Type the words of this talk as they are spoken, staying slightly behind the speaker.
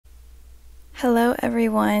Hello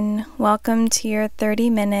everyone, welcome to your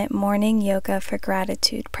 30-minute morning yoga for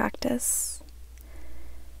gratitude practice.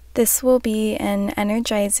 This will be an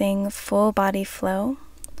energizing full body flow.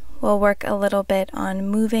 We'll work a little bit on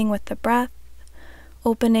moving with the breath,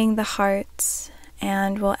 opening the heart,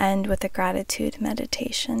 and we'll end with a gratitude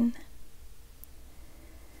meditation.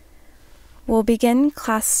 We'll begin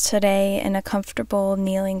class today in a comfortable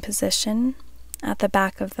kneeling position at the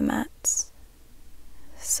back of the mat.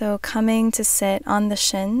 So coming to sit on the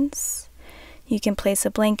shins, you can place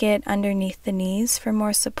a blanket underneath the knees for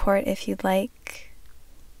more support if you'd like.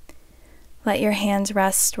 Let your hands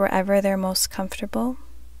rest wherever they're most comfortable.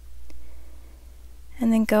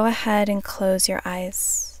 And then go ahead and close your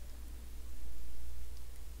eyes.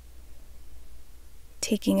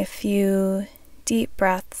 Taking a few deep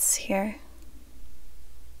breaths here.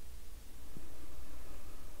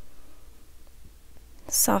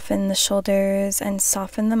 Soften the shoulders and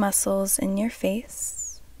soften the muscles in your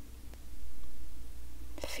face.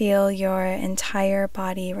 Feel your entire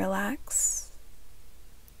body relax.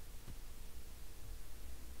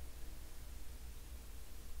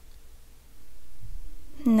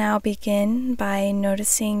 Now begin by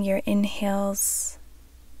noticing your inhales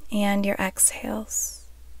and your exhales.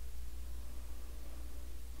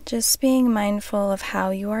 Just being mindful of how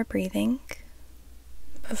you are breathing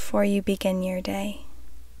before you begin your day.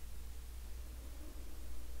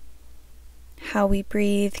 How we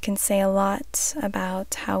breathe can say a lot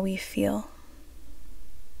about how we feel.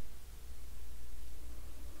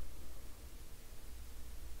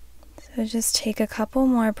 So just take a couple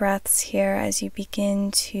more breaths here as you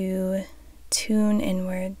begin to tune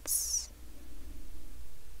inwards.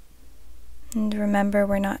 And remember,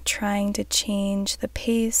 we're not trying to change the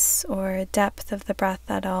pace or depth of the breath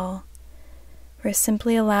at all. We're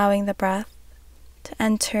simply allowing the breath to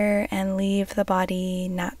enter and leave the body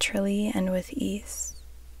naturally and with ease.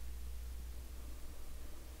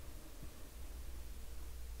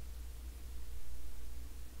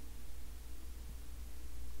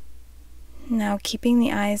 Now, keeping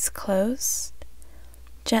the eyes closed,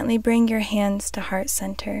 gently bring your hands to heart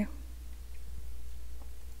center.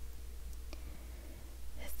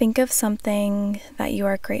 Think of something that you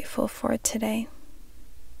are grateful for today.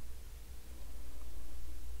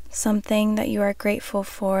 Something that you are grateful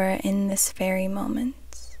for in this very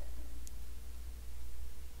moment.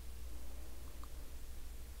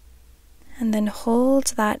 And then hold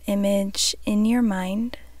that image in your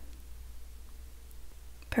mind,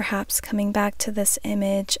 perhaps coming back to this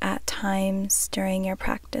image at times during your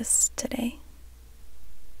practice today.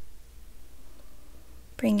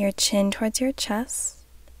 Bring your chin towards your chest.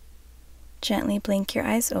 Gently blink your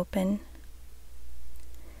eyes open.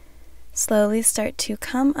 Slowly start to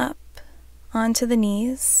come up onto the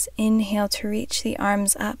knees. Inhale to reach the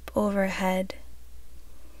arms up overhead.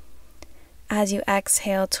 As you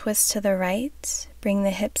exhale, twist to the right. Bring the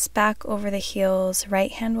hips back over the heels.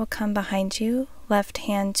 Right hand will come behind you. Left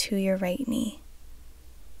hand to your right knee.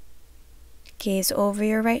 Gaze over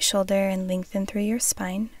your right shoulder and lengthen through your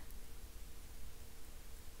spine.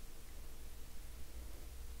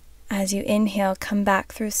 As you inhale, come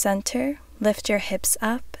back through center. Lift your hips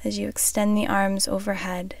up as you extend the arms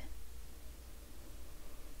overhead.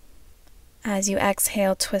 As you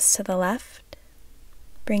exhale, twist to the left,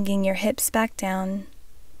 bringing your hips back down.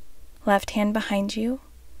 Left hand behind you,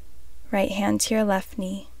 right hand to your left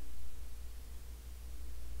knee.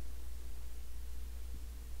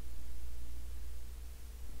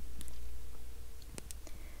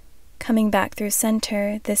 Coming back through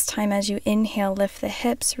center, this time as you inhale, lift the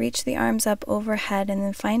hips, reach the arms up overhead, and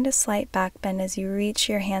then find a slight back bend as you reach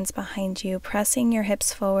your hands behind you, pressing your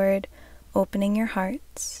hips forward, opening your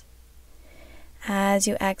heart. As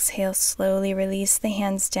you exhale, slowly release the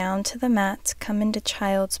hands down to the mat, come into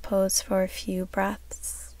child's pose for a few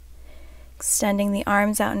breaths, extending the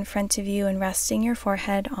arms out in front of you and resting your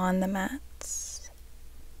forehead on the mat.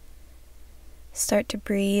 Start to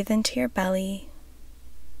breathe into your belly.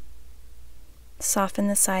 Soften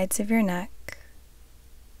the sides of your neck.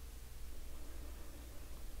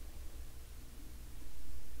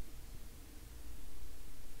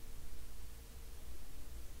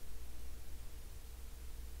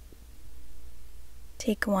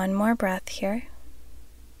 Take one more breath here.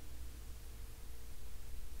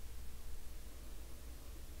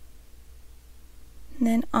 And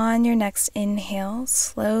then on your next inhale,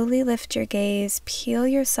 slowly lift your gaze, peel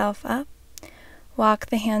yourself up. Walk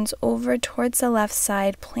the hands over towards the left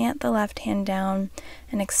side, plant the left hand down,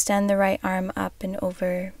 and extend the right arm up and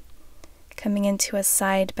over, coming into a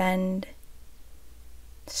side bend,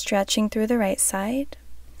 stretching through the right side,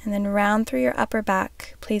 And then round through your upper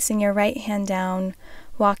back, placing your right hand down.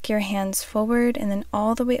 Walk your hands forward and then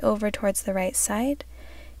all the way over towards the right side.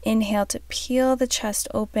 Inhale to peel the chest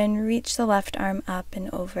open, reach the left arm up and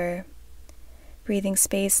over. Breathing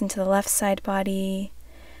space into the left side body.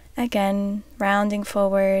 Again, rounding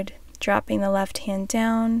forward, dropping the left hand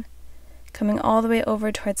down, coming all the way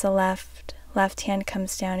over towards the left. Left hand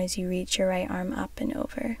comes down as you reach your right arm up and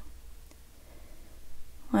over.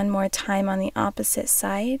 One more time on the opposite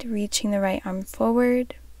side, reaching the right arm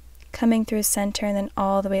forward, coming through center and then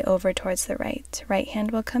all the way over towards the right. Right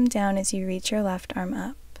hand will come down as you reach your left arm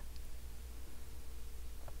up.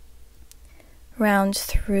 Round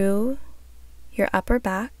through your upper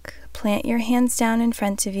back, plant your hands down in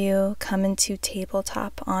front of you, come into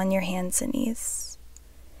tabletop on your hands and knees.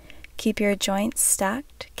 Keep your joints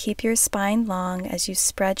stacked, keep your spine long as you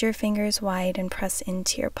spread your fingers wide and press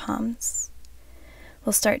into your palms.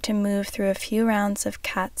 We'll start to move through a few rounds of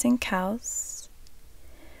cats and cows.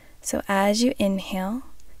 So as you inhale,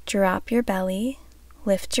 drop your belly,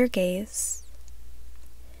 lift your gaze.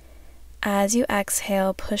 As you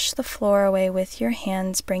exhale, push the floor away with your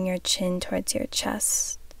hands, bring your chin towards your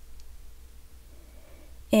chest.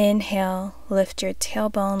 Inhale, lift your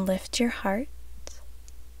tailbone, lift your heart.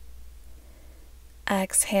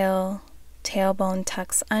 Exhale, tailbone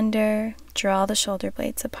tucks under, draw the shoulder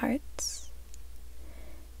blades apart.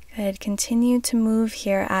 Good, continue to move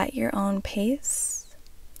here at your own pace,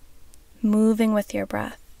 moving with your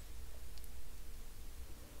breath.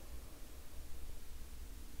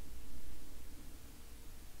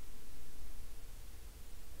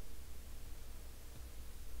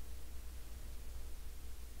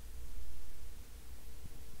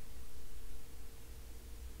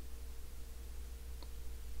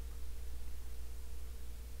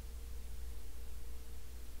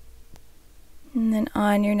 And then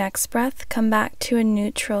on your next breath, come back to a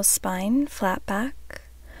neutral spine, flat back.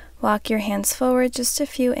 Walk your hands forward just a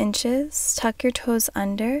few inches, tuck your toes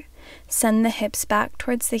under, send the hips back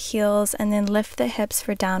towards the heels, and then lift the hips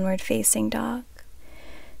for downward facing dog.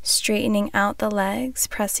 Straightening out the legs,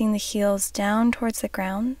 pressing the heels down towards the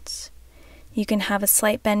ground. You can have a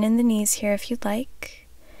slight bend in the knees here if you'd like.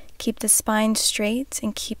 Keep the spine straight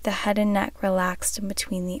and keep the head and neck relaxed in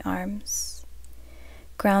between the arms.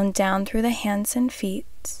 Ground down through the hands and feet.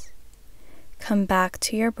 Come back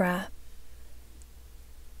to your breath.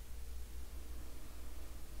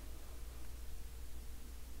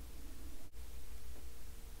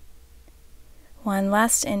 One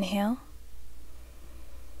last inhale.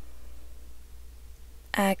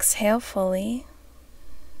 Exhale fully.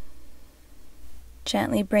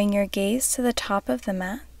 Gently bring your gaze to the top of the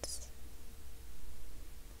mat.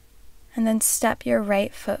 And then step your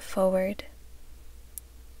right foot forward.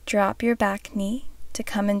 Drop your back knee to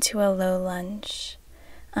come into a low lunge.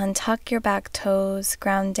 Untuck your back toes,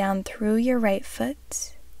 ground down through your right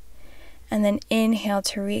foot. And then inhale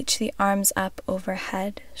to reach the arms up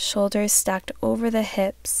overhead, shoulders stacked over the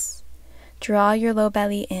hips. Draw your low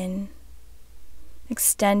belly in,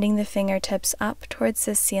 extending the fingertips up towards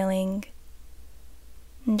the ceiling,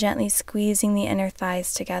 and gently squeezing the inner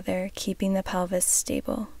thighs together, keeping the pelvis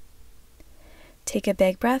stable. Take a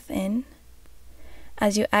big breath in.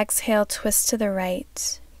 As you exhale, twist to the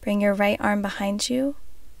right. Bring your right arm behind you,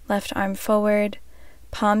 left arm forward,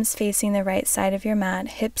 palms facing the right side of your mat,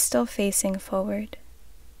 hips still facing forward.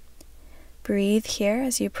 Breathe here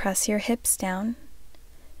as you press your hips down.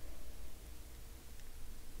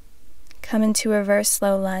 Come into reverse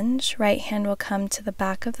low lunge. Right hand will come to the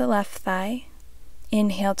back of the left thigh.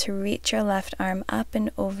 Inhale to reach your left arm up and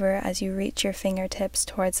over as you reach your fingertips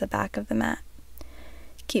towards the back of the mat.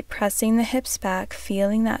 Keep pressing the hips back,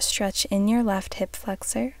 feeling that stretch in your left hip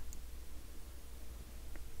flexor.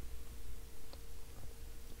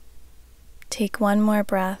 Take one more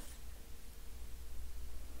breath.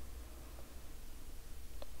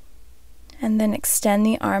 And then extend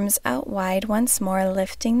the arms out wide once more,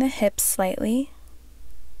 lifting the hips slightly.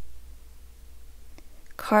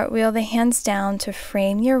 Cartwheel the hands down to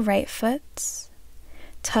frame your right foot.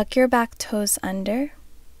 Tuck your back toes under.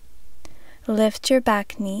 Lift your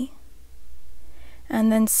back knee.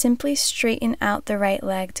 And then simply straighten out the right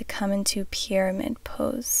leg to come into pyramid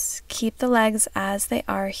pose. Keep the legs as they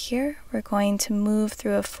are here. We're going to move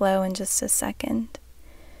through a flow in just a second.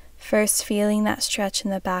 First, feeling that stretch in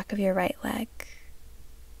the back of your right leg.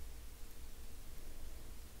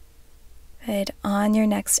 Good. On your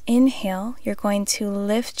next inhale, you're going to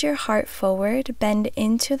lift your heart forward, bend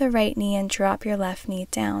into the right knee, and drop your left knee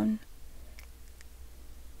down.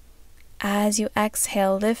 As you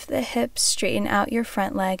exhale, lift the hips, straighten out your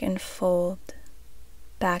front leg, and fold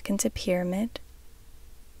back into pyramid.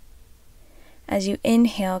 As you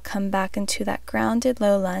inhale, come back into that grounded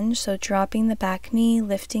low lunge, so dropping the back knee,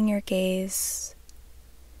 lifting your gaze.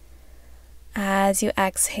 As you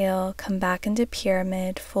exhale, come back into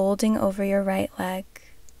pyramid, folding over your right leg.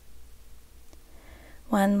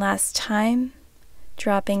 One last time,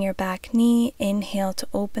 dropping your back knee, inhale to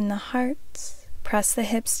open the heart, press the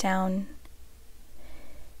hips down.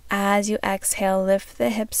 As you exhale, lift the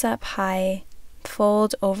hips up high,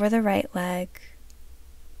 fold over the right leg.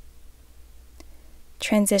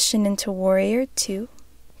 Transition into Warrior 2.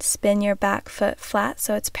 Spin your back foot flat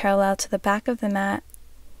so it's parallel to the back of the mat.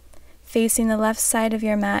 Facing the left side of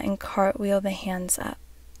your mat and cartwheel the hands up.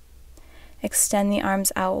 Extend the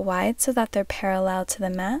arms out wide so that they're parallel to the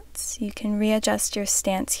mat. You can readjust your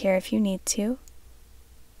stance here if you need to.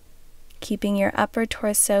 Keeping your upper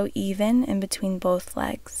torso even in between both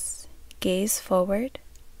legs. Gaze forward.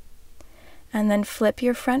 And then flip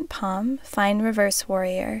your front palm, find Reverse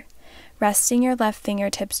Warrior. Resting your left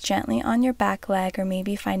fingertips gently on your back leg or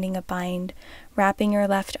maybe finding a bind. Wrapping your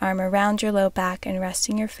left arm around your low back and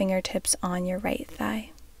resting your fingertips on your right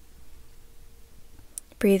thigh.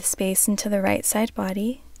 Breathe space into the right side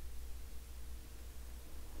body.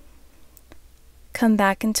 Come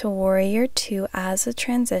back into Warrior 2 as a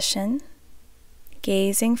transition.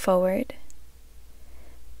 Gazing forward.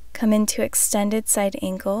 Come into extended side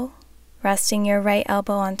angle, resting your right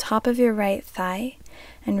elbow on top of your right thigh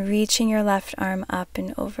and reaching your left arm up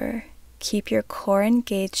and over. Keep your core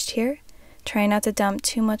engaged here. Try not to dump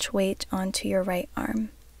too much weight onto your right arm.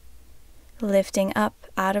 Lifting up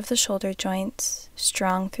out of the shoulder joints,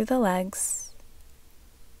 strong through the legs.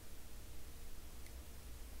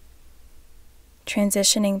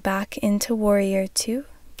 Transitioning back into Warrior 2,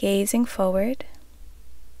 gazing forward.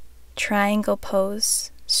 Triangle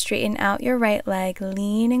pose. Straighten out your right leg,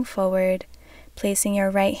 leaning forward, placing your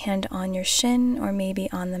right hand on your shin or maybe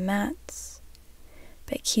on the mats,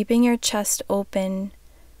 but keeping your chest open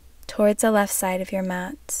towards the left side of your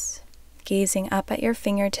mat. Gazing up at your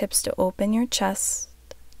fingertips to open your chest.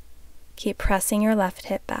 Keep pressing your left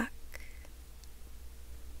hip back.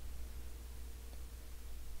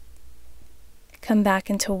 Come back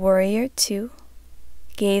into Warrior 2,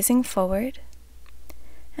 gazing forward.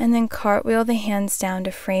 And then cartwheel the hands down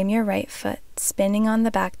to frame your right foot, spinning on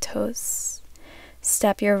the back toes.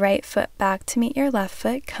 Step your right foot back to meet your left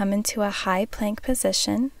foot. Come into a high plank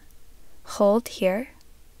position. Hold here.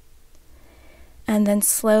 And then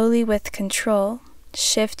slowly with control,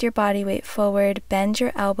 shift your body weight forward, bend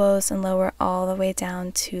your elbows and lower all the way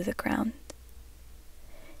down to the ground.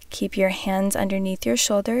 Keep your hands underneath your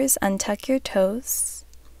shoulders, untuck your toes.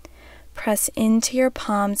 Press into your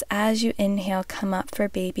palms as you inhale, come up for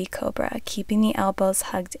Baby Cobra, keeping the elbows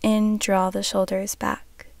hugged in, draw the shoulders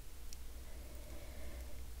back.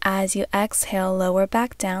 As you exhale, lower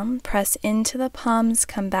back down, press into the palms,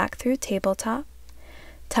 come back through tabletop.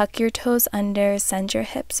 Tuck your toes under, send your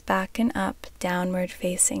hips back and up, downward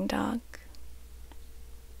facing dog.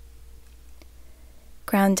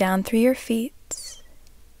 Ground down through your feet.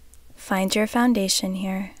 Find your foundation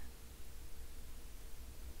here.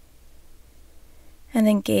 And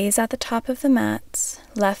then gaze at the top of the mat.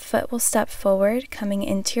 Left foot will step forward, coming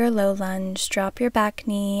into your low lunge. Drop your back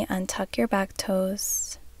knee, untuck your back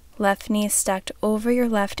toes. Left knee stacked over your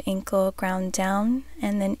left ankle, ground down,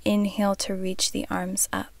 and then inhale to reach the arms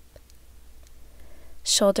up.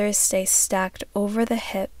 Shoulders stay stacked over the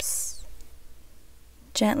hips.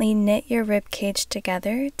 Gently knit your rib cage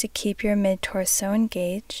together to keep your mid-torso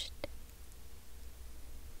engaged.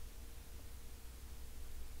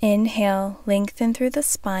 Inhale, lengthen through the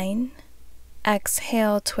spine.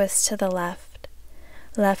 Exhale, twist to the left.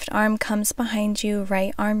 Left arm comes behind you,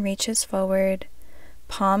 right arm reaches forward.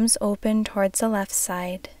 Palms open towards the left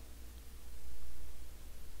side.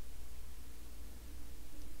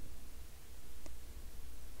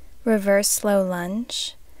 Reverse slow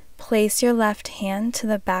lunge. Place your left hand to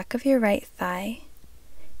the back of your right thigh.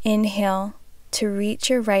 Inhale to reach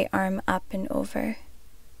your right arm up and over.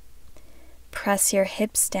 Press your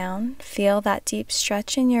hips down. Feel that deep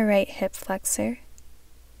stretch in your right hip flexor.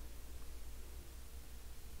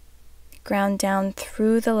 Ground down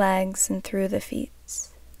through the legs and through the feet.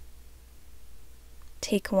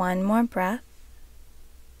 Take one more breath.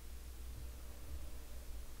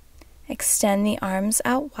 Extend the arms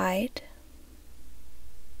out wide.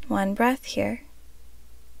 One breath here.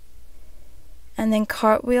 And then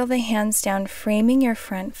cartwheel the hands down, framing your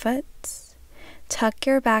front foot. Tuck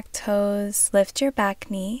your back toes, lift your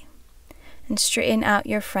back knee, and straighten out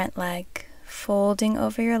your front leg, folding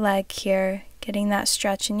over your leg here, getting that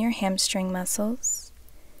stretch in your hamstring muscles,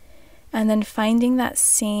 and then finding that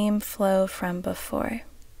same flow from before.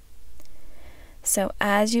 So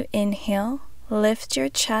as you inhale, lift your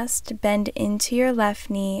chest, bend into your left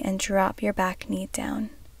knee, and drop your back knee down.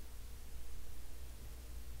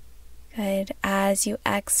 Good. As you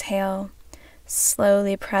exhale,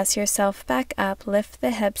 slowly press yourself back up, lift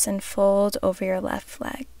the hips, and fold over your left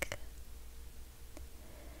leg.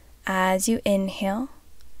 As you inhale,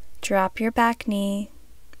 drop your back knee,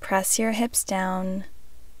 press your hips down,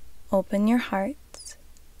 open your heart.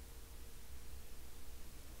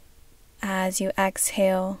 As you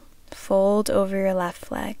exhale, fold over your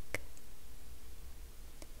left leg.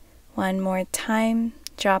 One more time,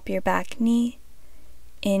 drop your back knee,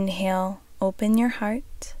 inhale, open your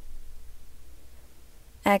heart.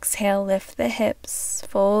 Exhale, lift the hips,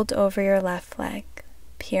 fold over your left leg,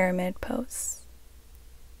 pyramid pose.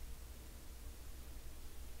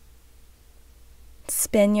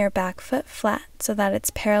 Spin your back foot flat so that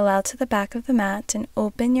it's parallel to the back of the mat, and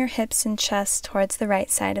open your hips and chest towards the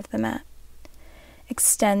right side of the mat.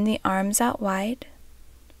 Extend the arms out wide,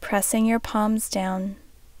 pressing your palms down,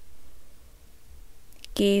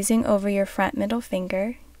 gazing over your front middle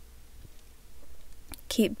finger.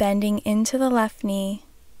 Keep bending into the left knee,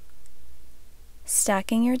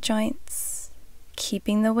 stacking your joints,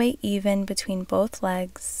 keeping the weight even between both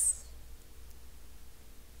legs.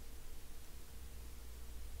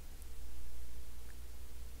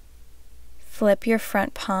 Flip your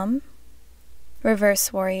front palm,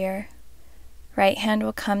 reverse warrior. Right hand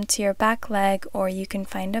will come to your back leg, or you can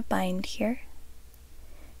find a bind here.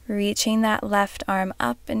 Reaching that left arm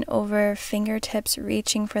up and over, fingertips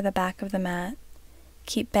reaching for the back of the mat.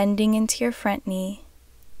 Keep bending into your front knee.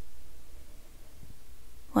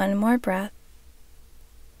 One more breath.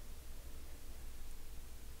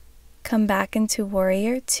 Come back into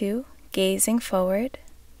warrior 2, gazing forward.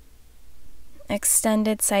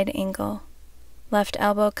 Extended side angle. Left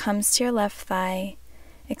elbow comes to your left thigh,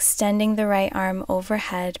 extending the right arm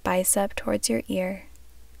overhead, bicep towards your ear.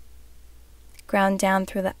 Ground down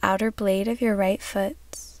through the outer blade of your right foot.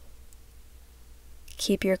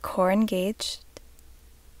 Keep your core engaged.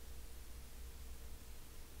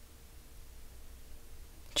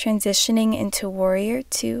 Transitioning into warrior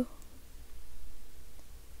 2.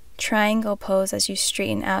 Triangle pose as you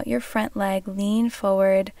straighten out your front leg, lean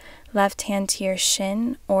forward, left hand to your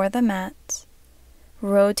shin or the mat.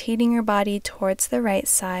 Rotating your body towards the right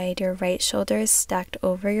side, your right shoulder is stacked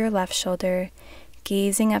over your left shoulder,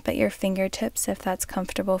 gazing up at your fingertips if that's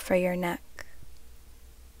comfortable for your neck.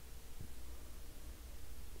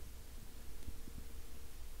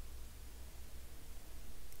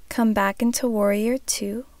 Come back into warrior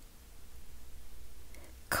 2.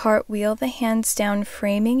 Cartwheel the hands down,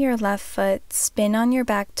 framing your left foot, spin on your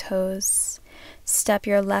back toes. Step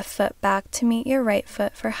your left foot back to meet your right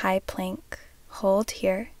foot for high plank. Hold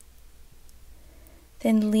here.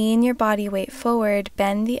 Then lean your body weight forward,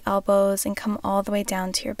 bend the elbows, and come all the way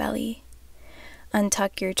down to your belly.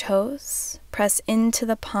 Untuck your toes, press into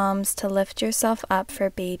the palms to lift yourself up for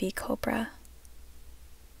baby cobra.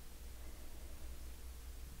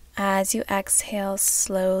 As you exhale,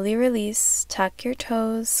 slowly release, tuck your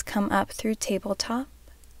toes, come up through tabletop,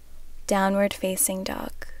 downward facing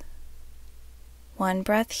dog. One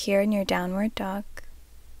breath here in your downward dog.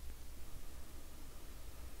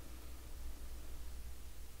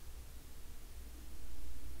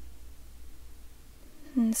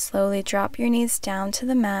 And slowly drop your knees down to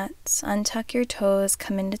the mat, untuck your toes,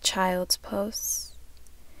 come into child's pose.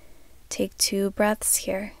 Take 2 breaths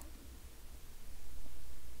here.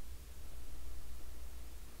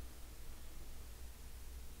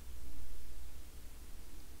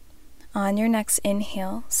 On your next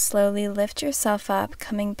inhale, slowly lift yourself up,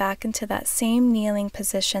 coming back into that same kneeling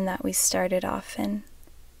position that we started off in.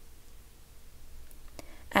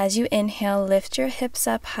 As you inhale, lift your hips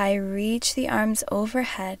up high, reach the arms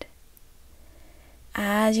overhead.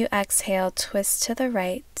 As you exhale, twist to the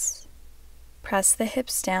right. Press the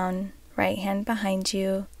hips down, right hand behind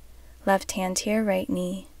you, left hand to your right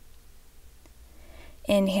knee.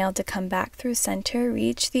 Inhale to come back through center,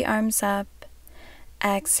 reach the arms up.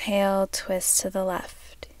 Exhale, twist to the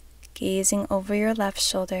left, gazing over your left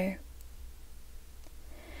shoulder.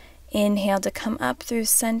 Inhale to come up through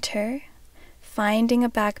center, finding a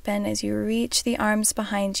back bend as you reach the arms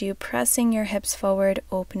behind you, pressing your hips forward,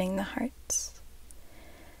 opening the heart.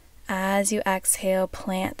 As you exhale,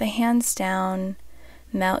 plant the hands down,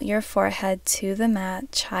 melt your forehead to the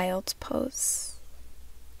mat, child's pose.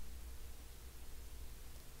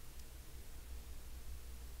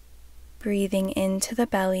 Breathing into the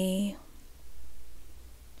belly,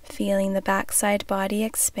 feeling the backside body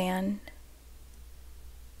expand.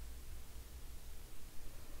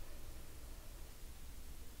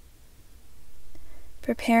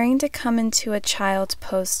 Preparing to come into a child's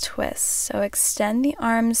pose twist. So extend the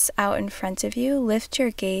arms out in front of you, lift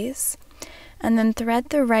your gaze, and then thread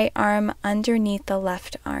the right arm underneath the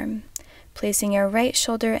left arm, placing your right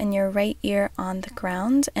shoulder and your right ear on the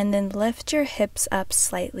ground, and then lift your hips up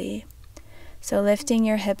slightly. So lifting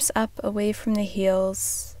your hips up away from the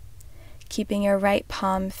heels, keeping your right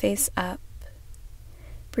palm face up,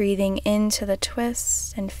 breathing into the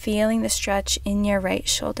twist and feeling the stretch in your right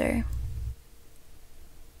shoulder.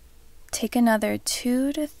 Take another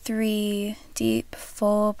 2 to 3 deep,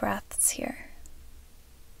 full breaths here.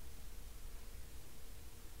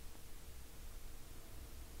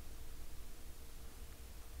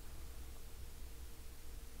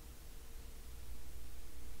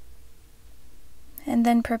 And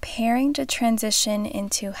then preparing to transition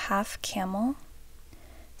into half camel.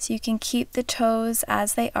 So you can keep the toes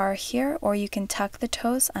as they are here, or you can tuck the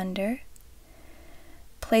toes under.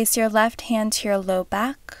 Place your left hand to your low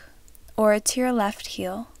back or to your left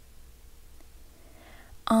heel.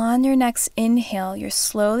 On your next inhale, you're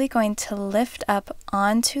slowly going to lift up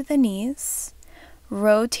onto the knees,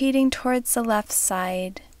 rotating towards the left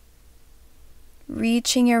side,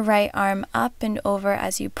 reaching your right arm up and over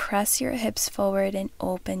as you press your hips forward and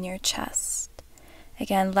open your chest.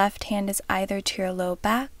 Again, left hand is either to your low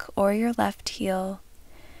back or your left heel.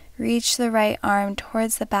 Reach the right arm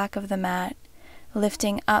towards the back of the mat,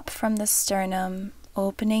 lifting up from the sternum,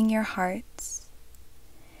 opening your heart.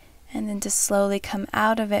 And then to slowly come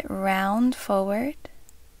out of it, round forward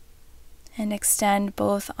and extend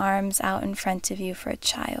both arms out in front of you for a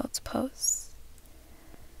child's pose.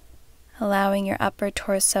 Allowing your upper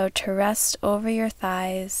torso to rest over your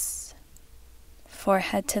thighs,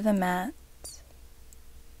 forehead to the mat.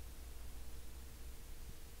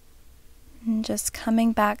 And just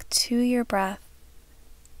coming back to your breath.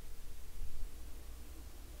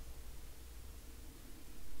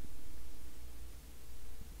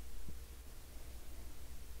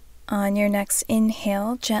 On your next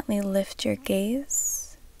inhale, gently lift your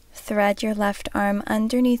gaze. Thread your left arm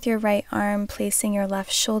underneath your right arm, placing your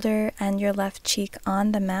left shoulder and your left cheek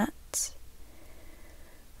on the mat.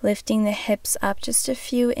 Lifting the hips up just a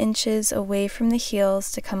few inches away from the heels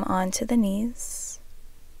to come onto the knees.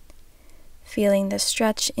 Feeling the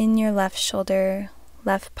stretch in your left shoulder,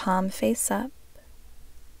 left palm face up.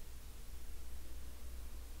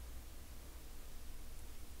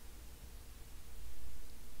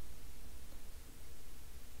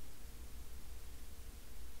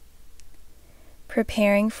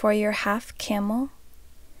 Preparing for your half camel,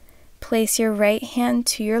 place your right hand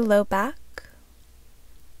to your low back,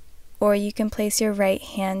 or you can place your right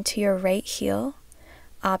hand to your right heel,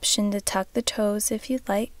 option to tuck the toes if you'd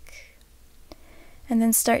like, and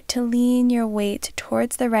then start to lean your weight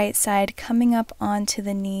towards the right side, coming up onto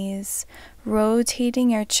the knees, rotating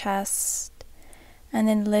your chest, and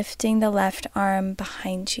then lifting the left arm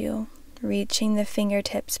behind you, reaching the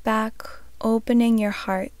fingertips back, opening your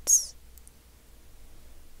heart.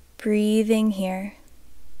 Breathing here.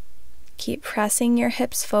 Keep pressing your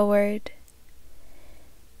hips forward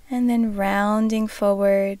and then rounding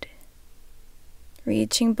forward,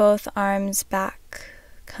 reaching both arms back,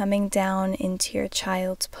 coming down into your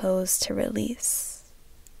child's pose to release.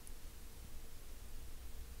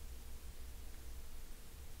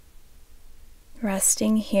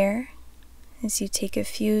 Resting here as you take a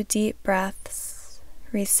few deep breaths,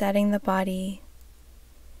 resetting the body.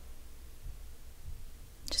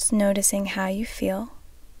 Just noticing how you feel.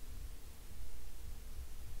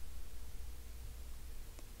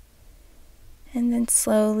 And then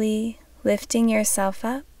slowly lifting yourself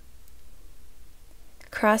up,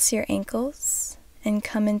 cross your ankles and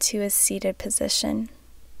come into a seated position.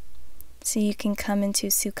 So you can come into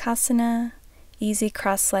Sukhasana, easy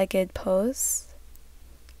cross-legged pose,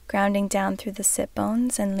 grounding down through the sit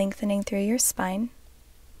bones and lengthening through your spine.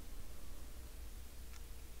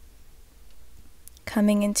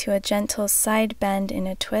 Coming into a gentle side bend in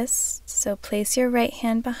a twist, so place your right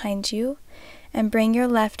hand behind you and bring your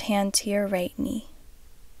left hand to your right knee.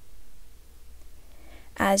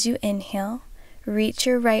 As you inhale, reach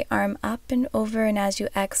your right arm up and over, and as you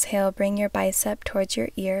exhale, bring your bicep towards your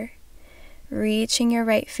ear, reaching your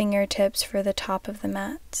right fingertips for the top of the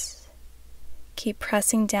mat. Keep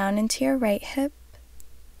pressing down into your right hip,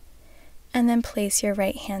 and then place your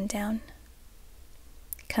right hand down.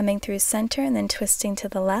 Coming through center and then twisting to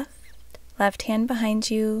the left, left hand behind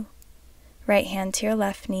you, right hand to your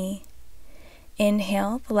left knee.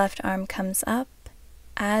 Inhale, the left arm comes up.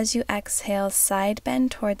 As you exhale, side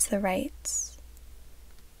bend towards the right.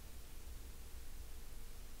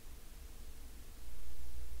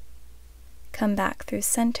 Come back through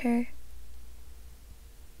center.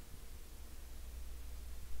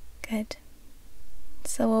 Good.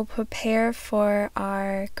 So we'll prepare for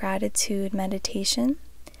our gratitude meditation.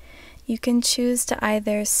 You can choose to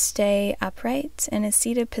either stay upright in a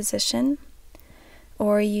seated position,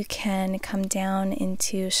 or you can come down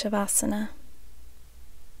into Shavasana.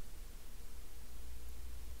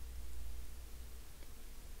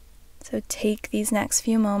 So take these next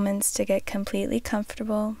few moments to get completely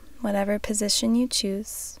comfortable, whatever position you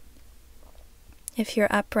choose. If you're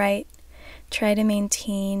upright, try to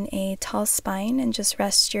maintain a tall spine and just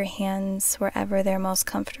rest your hands wherever they're most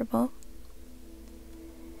comfortable.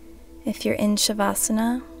 If you're in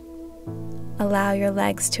Shavasana, allow your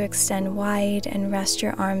legs to extend wide and rest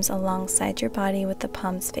your arms alongside your body with the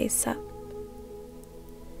palms face up.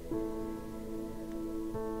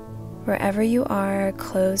 Wherever you are,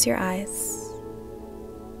 close your eyes.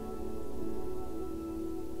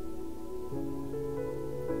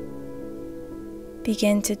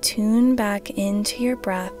 Begin to tune back into your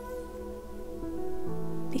breath,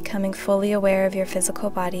 becoming fully aware of your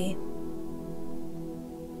physical body.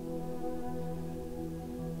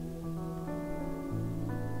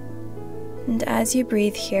 And as you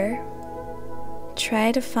breathe here,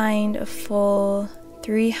 try to find a full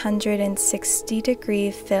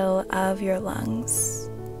 360-degree fill of your lungs.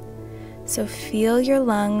 So feel your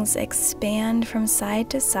lungs expand from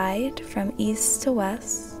side to side, from east to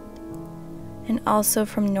west, and also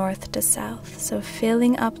from north to south. So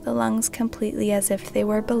filling up the lungs completely as if they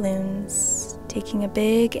were balloons, taking a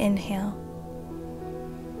big inhale.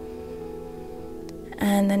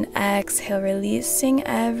 And then exhale, releasing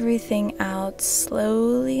everything out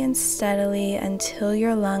slowly and steadily until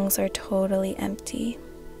your lungs are totally empty.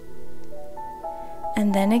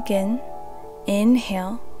 And then again,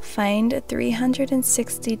 inhale, find a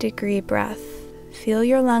 360-degree breath. Feel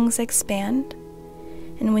your lungs expand.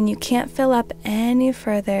 And when you can't fill up any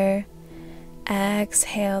further,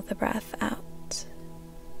 exhale the breath out.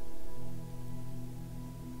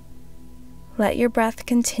 Let your breath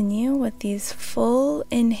continue with these full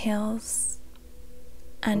inhales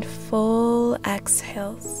and full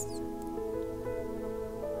exhales.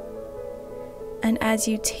 And as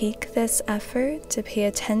you take this effort to pay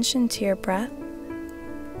attention to your breath,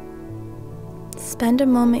 spend a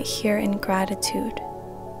moment here in gratitude.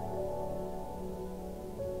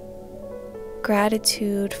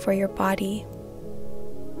 Gratitude for your body,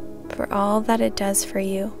 for all that it does for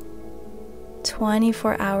you,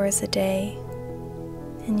 24 hours a day,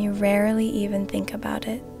 and you rarely even think about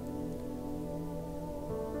it.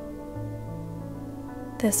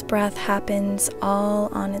 This breath happens all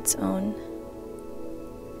on its own.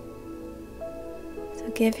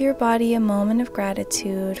 So give your body a moment of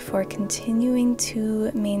gratitude for continuing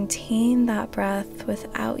to maintain that breath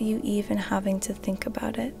without you even having to think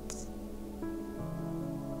about it.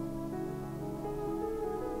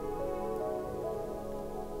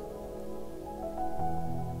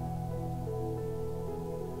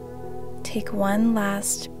 Take one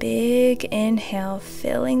last big inhale,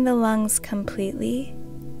 filling the lungs completely,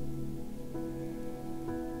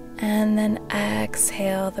 and then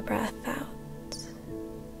exhale the breath out.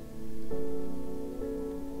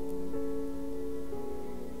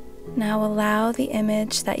 Now allow the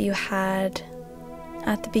image that you had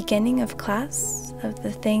at the beginning of class of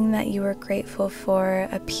the thing that you were grateful for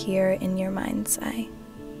appear in your mind's eye.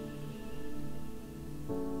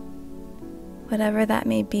 Whatever that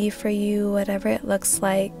may be for you, whatever it looks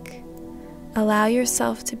like, allow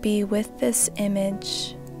yourself to be with this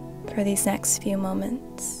image for these next few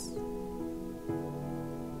moments.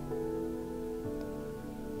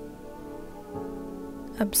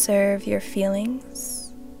 Observe your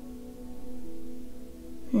feelings.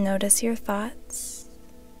 Notice your thoughts.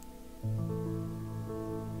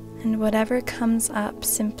 And whatever comes up,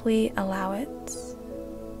 simply allow it.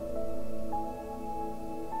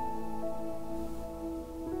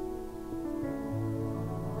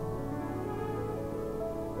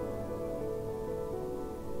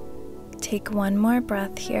 Take one more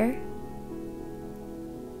breath here,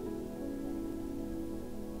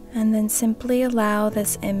 and then simply allow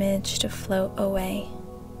this image to float away.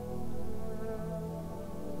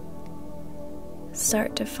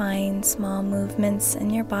 Start to find small movements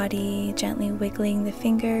in your body, gently wiggling the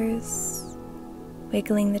fingers,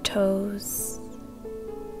 wiggling the toes,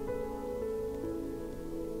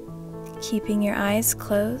 keeping your eyes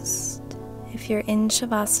closed. If you're in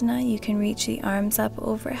Shavasana, you can reach the arms up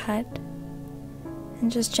overhead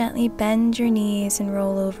and just gently bend your knees and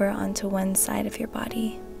roll over onto one side of your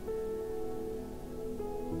body.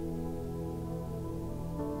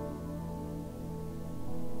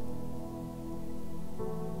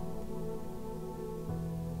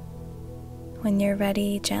 When you're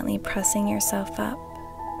ready, gently pressing yourself up.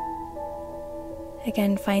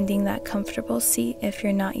 Again, finding that comfortable seat if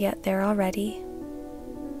you're not yet there already.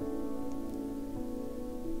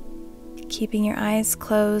 Keeping your eyes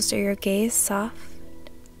closed or your gaze soft.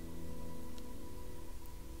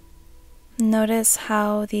 Notice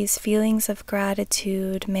how these feelings of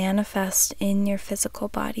gratitude manifest in your physical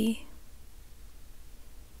body.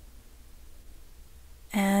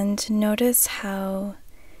 And notice how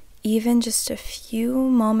even just a few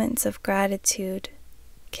moments of gratitude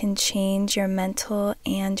can change your mental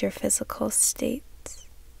and your physical states.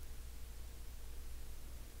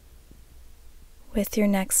 With your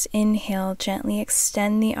next inhale, gently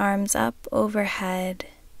extend the arms up overhead.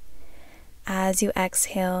 As you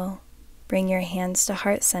exhale, bring your hands to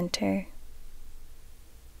heart center.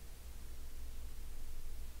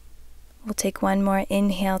 We'll take one more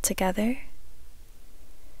inhale together.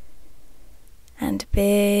 And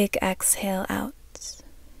big exhale out.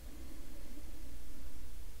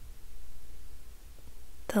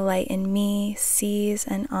 The light in me sees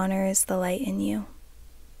and honors the light in you.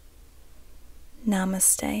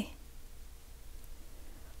 Namaste.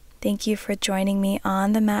 Thank you for joining me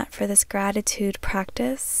on the mat for this gratitude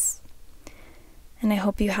practice. And I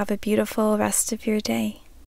hope you have a beautiful rest of your day.